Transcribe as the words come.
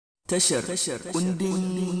tashar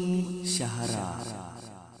kundin shahara.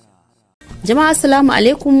 Jama'a assalamu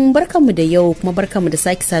alaikum, barkanmu da yau kuma barkanmu da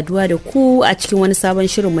sake saduwa da ku a cikin wani sabon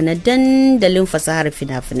shirinmu na dandalin fasahar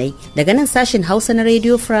fina-finai daga nan sashen Hausa na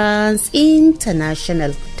Radio France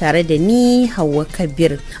International tare da ni Hauwa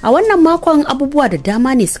Kabir. A wannan makon abubuwa da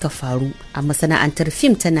dama ne suka faru a masana'antar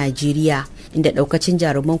fim ta Najeriya, inda daukacin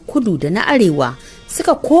jaruman kudu da na arewa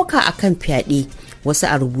suka koka akan fyaɗe, wasu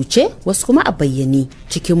a rubuce wasu kuma a bayyane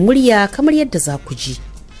cikin murya kamar yadda za ku ji.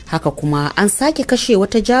 Haka kuma an sake kashe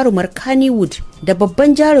wata jarumar Kannywood da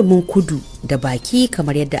babban jarumin kudu da baki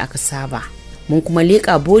kamar yadda aka saba. Mun kuma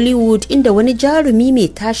leƙa Bollywood inda wani jarumi mai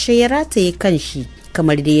tashe ya rataye kanshi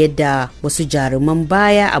kamar da yadda wasu jaruman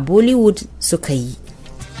baya a Bollywood suka yi.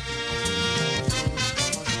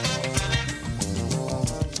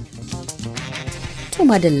 To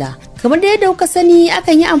madalla, kamar da yadda kuka sani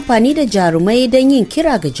akan yi amfani da jarumai don yin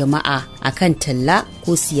kira ga jama'a akan talla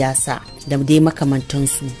ko siyasa da dai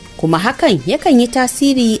makamantansu, kuma hakan yakan yi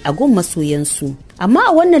tasiri a gun masoyansu. Amma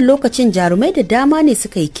a wannan lokacin jarumai da dama ne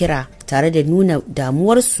suka yi kira tare da nuna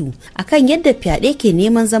damuwarsu akan yadda fyaɗe ke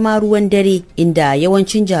neman zama ruwan dare, inda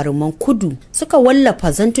yawancin jaruman kudu suka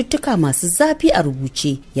wallafa zantuttuka masu zafi a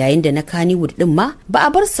rubuce, yayin da na Kannywood ɗin ma ba a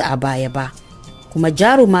bar su a baya ba. Kuma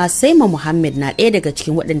jaruma Saima Muhammad na ɗaya daga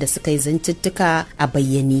cikin waɗanda suka yi zantuttuka a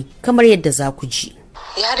bayyane kamar yadda za ku ji.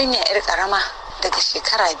 Yarinya 'yar ƙarama daga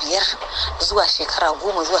shekara 5 zuwa shekara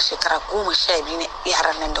 10 zuwa shekara 12 ne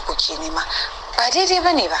yaran nan da kuke nema, ba daidai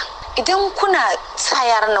bane ba. Idan kuna sa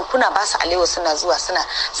yaran nan kuna ba su alewa suna zuwa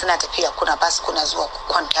suna tafiya, kuna ba su kuna zuwa ku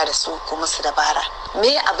kwanta da su ku musu dabara, me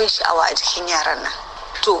abin sha'awa a jikin yaran nan?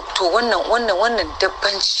 To wannan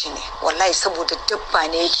dabbanci ne wallahi, saboda dabba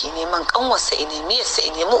ne yake neman kanwarsa ya nemi yasa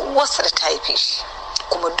ya nemi uwarsa da ta haife shi.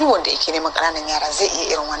 Kuma duk wanda yake neman ƙananan yara zai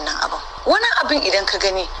iya irin wannan abin idan ka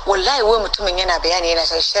gani wallahi wai mutumin yana bayani yana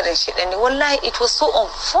ta sharrin shi ne. Wallahi it was so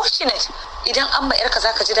unfortunate. Idan an ma yarka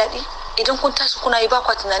zaka ji daɗi? Idan kun tashi kuna yi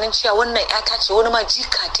bakwa tunanin cewa wannan yata ce, wani ma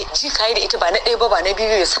jika da ita ba na ɗaya ba na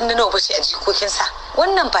biyu da san nawa bace a jikokinsa.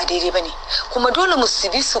 Wannan ba daidai bane, kuma dole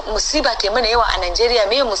musiba ta mana yawa a Najeriya.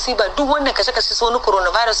 Me musiba? Duk wannan kashe su wani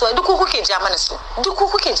coronavirus duk ku kuke ja mana su, duk ku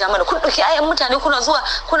kuke ja mana. Kun dauki ayan mutane kuna zuwa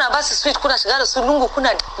kuna ba su sweet, kuna shiga da su lungu, kuna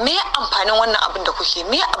me amfanin wannan abin da kuke?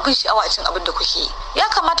 Me abin sha'awa cin abin da kuke? Ya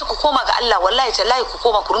kamata ku koma ga Allah, wallahi tallahi ku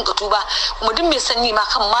koma ku rinka tuba. Kuma duk mai sanni ma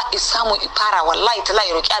kan ma samu fara, wallahi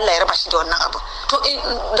tallahi roki Allah ya raba shi da wannan abu. To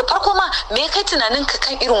da farko ma me kai tunanin ka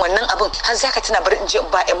kan irin wannan abin har zaka tuna bari in je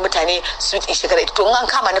ba ƴan mutane sweet in shiga da ita? To in an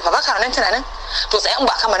kama ni fa baka nan tunanin? To sai in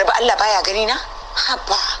ba kama ni ba Allah baya gani na?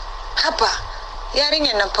 Haba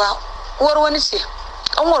yarinyar nan fa uwar wani ce,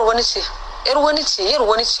 kanwar wani ce, yar wani ce, yar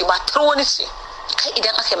wani ce, matar wani ce. Kai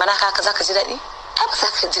idan aka yi mana haka zaka ji daɗi? Ai ba za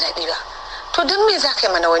ka ji daɗi ba. To don me za ka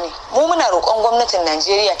yi mana wani? Mu muna roƙon gwamnatin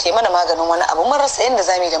Najeriya ta yi mana maganin wani abu. Mun rasa yadda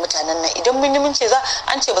za mu yi da mutanen nan. Idan mun ce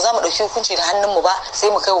an ce ba za mu ɗauki hukunci da hannunmu ba, sai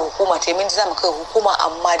mu kai hukuma, ta yi mun ji za mu kai hukuma.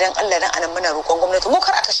 Amma dan Allah dan anan muna roƙon gwamnati, mu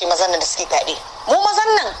kar a kashe mazan nan da suke fyaɗe. Mu mazan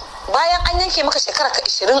nan bayan an yanke maka shekara ka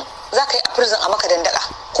 20 za ka yi a prison a maka dandaka.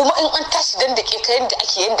 Kuma in an tashi dandake ka yadda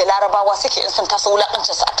ake yadda Larabawa suke in sun tasa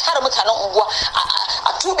wulaƙancin su, a tara mutanen unguwa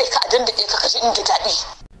a tuɓe ka a dandake ka kashe inda daɗi.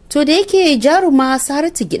 To da yake jaruma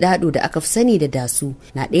Saratu Gidado da aka fi sani da Daso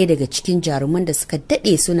na ɗaya daga cikin jaruman da suka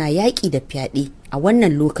daɗe suna yaƙi da fyaɗe, a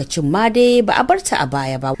wannan lokacin ma dai ba a barta a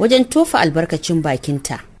baya ba wajen tofa albarkacin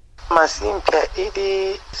bakinta. Masu yin fyaɗe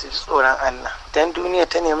dai su ji tsoron Allah, dan duniya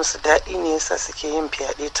ta nemi su daɗi ne yasa suke yin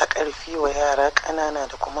fyaɗe ta ƙarfi wa yara ƙanana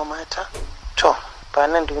da kuma mata. To ba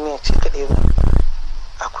nan duniya ce kaɗai ba,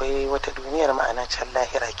 akwai wata duniyar ma'ana can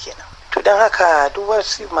lahira kenan. To don haka duk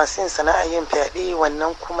wasu masu yin sana'a yin fyaɗe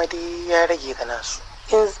wannan kuma dai ya rage ga nasu.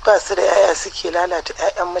 In ba su da 'ya'ya suke lalata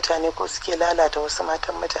 'ya'yan mutane ko suke lalata wasu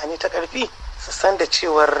matan mutane ta ƙarfi, su san da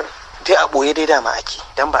cewar dai a ɓoye dai dama ake,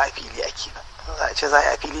 dan ba a fili ake ba. Za a ce za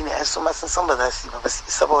a fili ne, ai su ma sun san ba za su yi ba su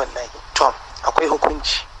isa ba wallahi. To akwai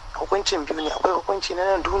hukuncin biyu ne, akwai hukunci na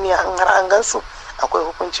nan duniya an har an gansu, akwai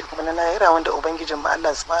hukunci kuma na lahira wanda ubangijin mu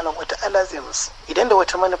Allah subhanahu wata'ala zai musu. Idan da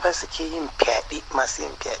wata manufa suke yin fyaɗe, masu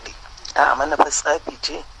yin fyaɗe, a'a manufar tsafi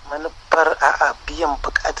ce, manufar a'a biyan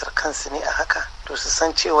bukatar kansu ne a haka, to su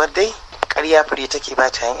san cewa dai ƙarya fure take ba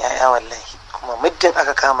ta yin 'ya'ya wallahi. Kuma muddin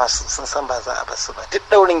aka kama su sun san ba za a basu ba, duk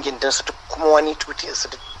daurin gindin su duk kuma wani tutiyar su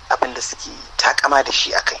duk abin da suke takama da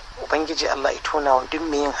shi akai. Ubangiji Allah ya tona wa duk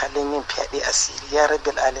mai yin halin yin fyaɗe asiri, ya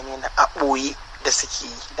rabbil alamin, a ɓoye da suke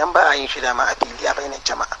yi, dan ba a yin shi dama a fili a bainar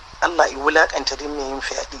jama'a. Allah ya wulakanta duk mai yin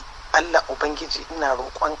fyaɗe. Allah Ubangiji ina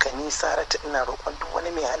roƙonka, ni Saratu ina roƙon duk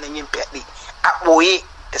wani mai halin yin fyaɗe a ɓoye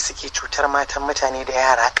da suke cutar matan mutane da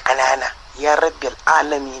yara ƙanana, ya rabbil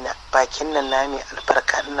alamina, bakin nan na mai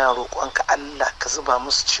albarka ina roƙonka Allah ka zuba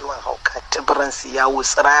musu ciwon hauka, tuburansu ya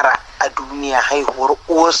wutsirara a duniya, haihuwar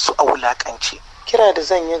uwarsu a wulakance. Kira da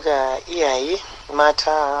zan yi ga iyaye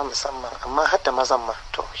mata musamman, amma har da mazan ma,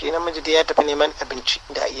 to shi namiji da ya tafi neman abinci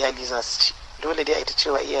da iyali za su ci, dole dai a ita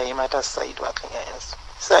cewa iyaye mata su sa ido akan 'ya'yansu.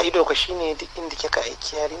 Sa ido ka shine duk inda kika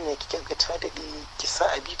aiki yarinya kika ga ta daɗe ki sa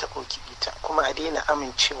a bita ko ki bita, kuma a daina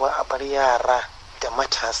amincewa a bar yara da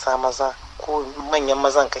matasa maza ko manyan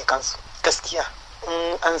mazan kai kansu. Gaskiya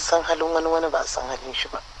in an san halin wani ba a san halin shi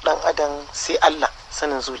ba. Dan adam sai Allah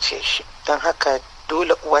sanin zuciyar shi. Don haka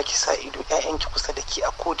dole uwa ki sa ido 'ya'yanki kusa da ki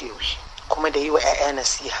a koda yaushe, kuma da yi wa 'ya'ya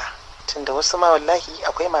nasiha, tunda wasu ma wallahi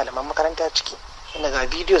akwai malaman makaranta ciki. Daga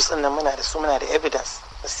videos din nan muna da su, muna da evidence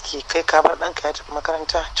da suke kai ka bar ɗanka ya tafi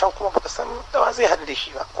makaranta can kuma baka san dawa zai haɗu da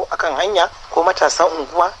shi ba, ko akan hanya ko matasan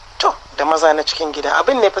unguwa, to da maza na cikin gida.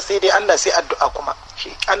 Abin ne fa sai dai Allah, sai addu'a kuma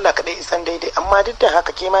shi Allah kaɗai isan daidai. Amma duk da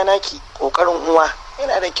haka ke ma naki ƙoƙarin uwa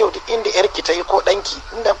yana da kyau, duk inda yarki ta yi ko ɗanki,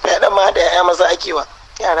 inda fyaɗe ma da 'ya'ya maza ake wa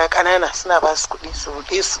yara ƙanana, suna ba su kuɗi su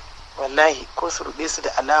ruɗe su, wallahi, ko su ruɗe su da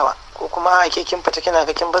alawa, ko kuma a ke kin fita kina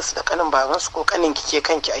ga kin bar su da kanin babansu ko kanin ki ke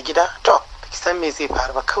kanki a gida, to ki san me zai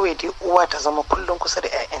faru ba. Kawai dai uwa ta zama kullum kusa da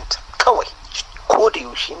 'ya'yanta kawai, ko da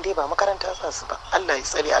yaushe, dai ba makaranta za su ba. Allah ya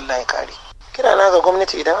tsare, Allah ya kare. Kira na ga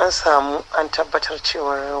gwamnati, idan an samu an tabbatar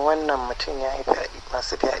cewa wannan mutum ya yi fyaɗe,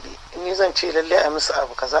 masu fyaɗe, ni zan ce lalle a musu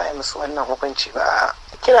abu kaza, a musu wannan hukunci ba. A'a,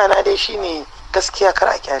 kira na dai shine gaskiya, kar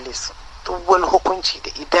a kyale su. Duk wani hukunci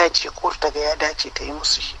da ya dace ko ta ga ya dace ta yi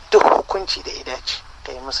musu shi. Duk hukunci da ya dace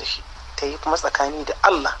ta yi musu shi, ta yi kuma tsakani da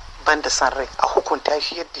Allah, banda san rai, a hukunta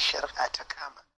shi yadda shari'a ta kama.